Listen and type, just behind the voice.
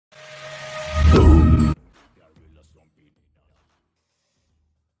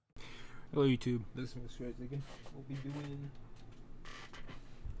Hello YouTube. This is again. We'll be doing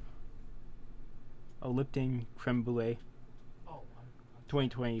A Lipton Crème Brûlée oh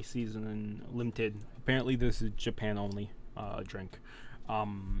 2020 season limited. Apparently this is Japan only drink.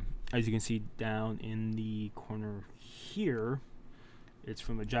 As you can see down in the corner here, it's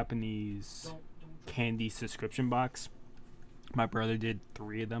from a Japanese candy subscription box. My brother did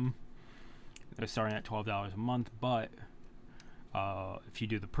 3 of them. They're starting at $12 a month, but if you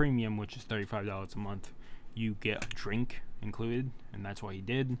do the premium, which is $35 a month, you get a drink included, and that's what he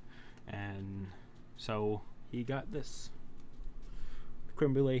did. And so he got this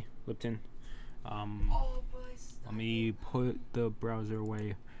Crème Brûlée Lipton. Let me put the browser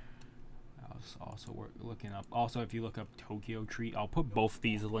away. I was also looking up. Also, if you look up Tokyo Treat, I'll put both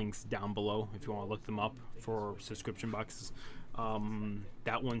these links down below if you want to look them up for subscription boxes.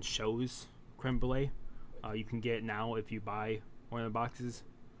 That one shows Crème Brûlée. You can get it now if you buy one of the boxes.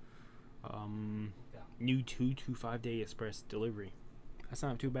 New 2 to 5 day express delivery. That's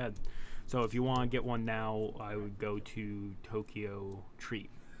not too bad. So if you want to get one now, I would go to Tokyo Treat.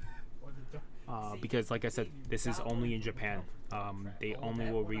 Because like I said, this is only in Japan. They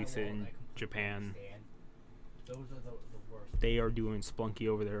only will release it in Japan. They are doing Splunky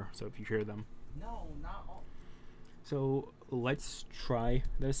over there, so if you hear them. No, not all. So let's try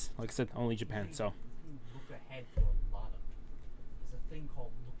this. Like I said, only Japan, so. Look ahead for a lot of it. There's a thing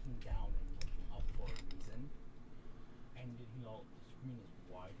called looking down and looking up for a reason. And you know, the screen is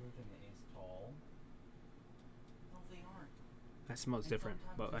wider than it is tall. No, they aren't. That smells different,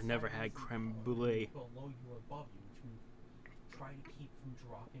 but I never had Crème Brûlée. Below you or above you, which means try to keep from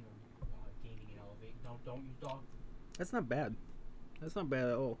dropping or gaining an elevate. Don't use dog. That's not bad. That's not bad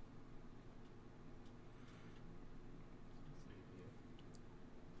at all.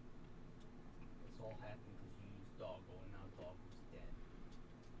 It's all happening because you used doggo and now doggo's dead.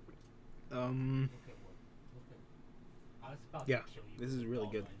 Look at what. I was about Yeah, to kill you. this is really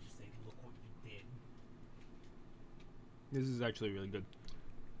good. And just say, look what you did. This is actually really good.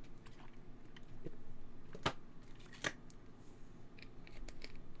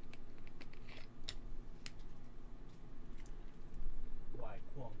 Why,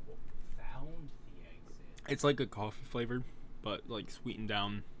 quote unquote, found the exit. It's like a coffee flavored, but like sweetened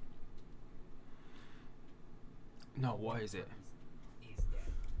down. No, why is it? Is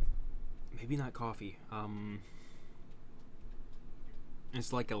dead. Maybe not coffee.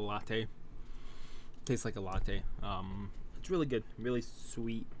 It's like a latte. Tastes like a latte. It's really good. Really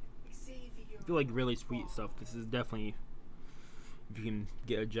sweet. If you like really sweet stuff, this is definitely. If you can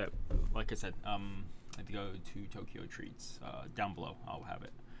get a jet, like I said, if you go to Tokyo Treats, down below, I'll have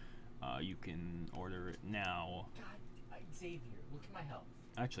it. You can order it now. God, Xavier, look at my health.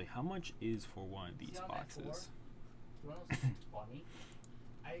 Actually, how much is for one of these See on that floor? boxes? You wanna know something funny?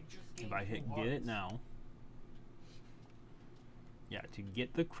 I just If gained I hit 2 get it hearts. now. Yeah, to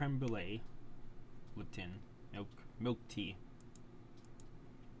get the Crème Brûlée Lipton milk tea.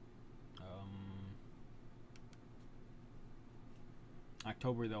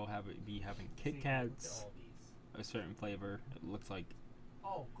 October they'll be having Kit Xavier, look at Kats, all these. a certain flavor. It looks like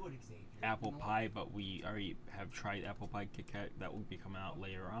Oh, good, Xavier. apple You know pie, but we already have tried apple pie Kit Kat. That will be coming out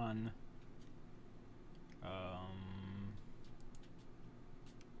later on.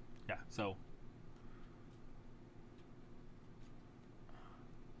 Yeah, so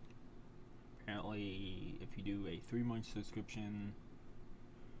apparently if you do a 3-month subscription,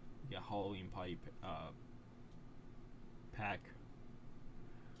 you get Halloween pipe pack.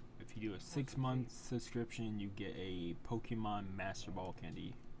 If you do a 6-month subscription, you get a Pokemon Master Ball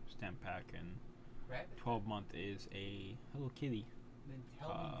candy stamp pack, and Grab it. 12-month is a Hello Kitty Then tell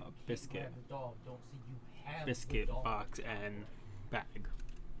me you can't biscuit. grab the dog. Don't say you have biscuit the dog. box and bag.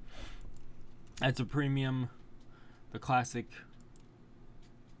 That's a premium, the classic.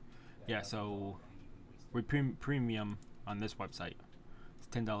 Yeah, so with premium on this website, it's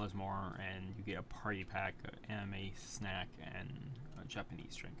 $10 more, and you get a party pack, an anime snack, and a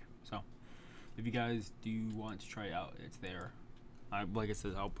Japanese drink. So, if you guys do want to try it out, it's there. Like I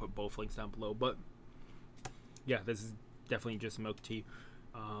said, I'll put both links down below. But yeah, this is definitely just milk tea.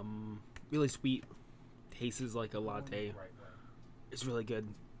 Really sweet, tastes like a latte. It's really good.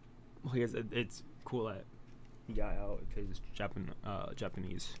 Like I said, it's cool that you got out because it's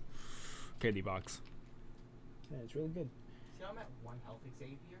Japanese candy box. Yeah, it's really good. See how I'm at 1 health,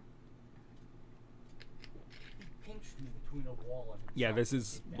 Xavier? He pinched me between a wall and Yeah, this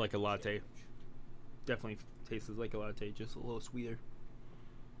himself is and did like a that latte. damage. Definitely tastes like a latte, just a little sweeter.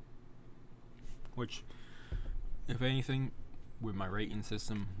 Which, if anything, with my rating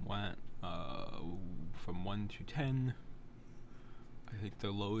system went from 1 to 10, I think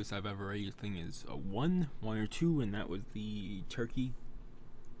the lowest I've ever rated thing is a 1 or 2, and that was the turkey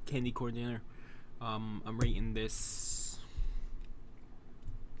candy corn dinner. I'm rating this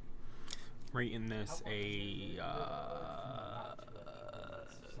a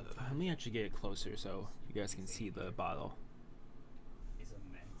let me actually get it closer so you guys can see the bottle. Is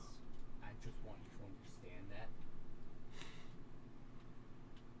immense. I just want you to understand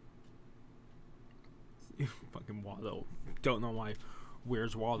that. Fucking Waldo. Don't know why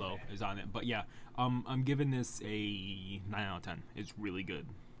Where's Waldo is on it, but yeah, I'm giving this a 9 out of 10. It's really good,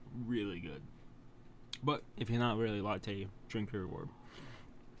 really good. But if you're not really a latte drinker or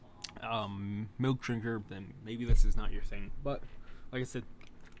milk drinker, then maybe this is not your thing. But like I said,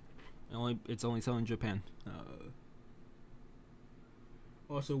 it's only selling in Japan.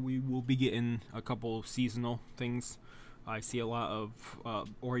 Also, we will be getting a couple seasonal things. I see a lot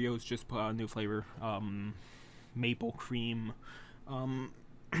of Oreos just put out a new flavor, maple cream, and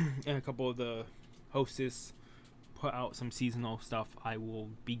a couple of the Hostess put out some seasonal stuff. I will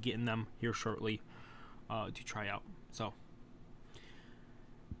be getting them here shortly to try out. So,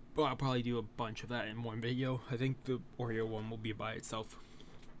 but I'll probably do a bunch of that in one video. I think the Oreo one will be by itself,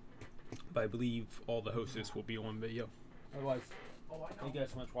 but I believe all the Hostess will be one video. Otherwise, thank you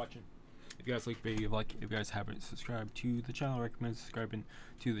guys so much for watching. If you guys like the video, if you guys haven't subscribed to the channel, I recommend subscribing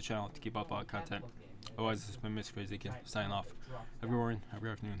to the channel to keep up on content. Otherwise, this has been Mr. Crazy Kid signing off. Have a good morning, have a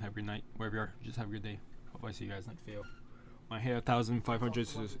good afternoon, have a good night, wherever you are. Just have a good day. Hope I see you guys next video. When I hit 1,500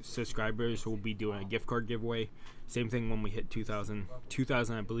 subscribers, we'll be doing a gift card giveaway. Same thing when we hit 2,000.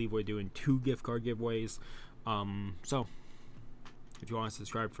 2,000, I believe we're doing 2 gift card giveaways. So if you want to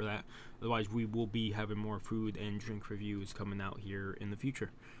subscribe for that. Otherwise, we will be having more food and drink reviews coming out here in the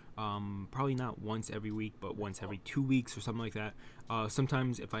future. Probably not once every week, but once every 2 weeks or something like that.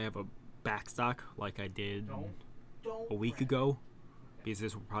 Sometimes if I have a back stock like I did a week ago, because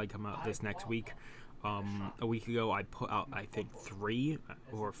this will probably come out this next week. A week ago I put out, I think, 3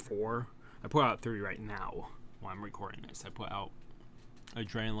 or 4. I put out 3 right now while I'm recording this. I put out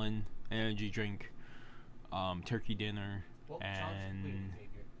Adrenaline, energy drink, turkey dinner, and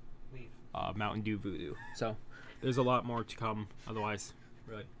Mountain Dew Voodoo. So there's a lot more to come. Otherwise,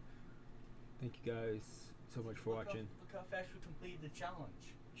 really, thank you guys so much for watching. Look how fast we completed the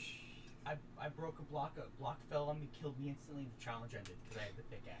challenge. I broke a block. A block fell on me, killed me instantly. The challenge ended because I had the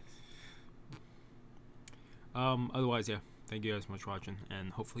pickaxe. Otherwise, yeah, thank you guys so much for watching,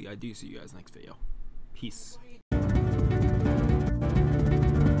 and hopefully I do see you guys next video. Peace.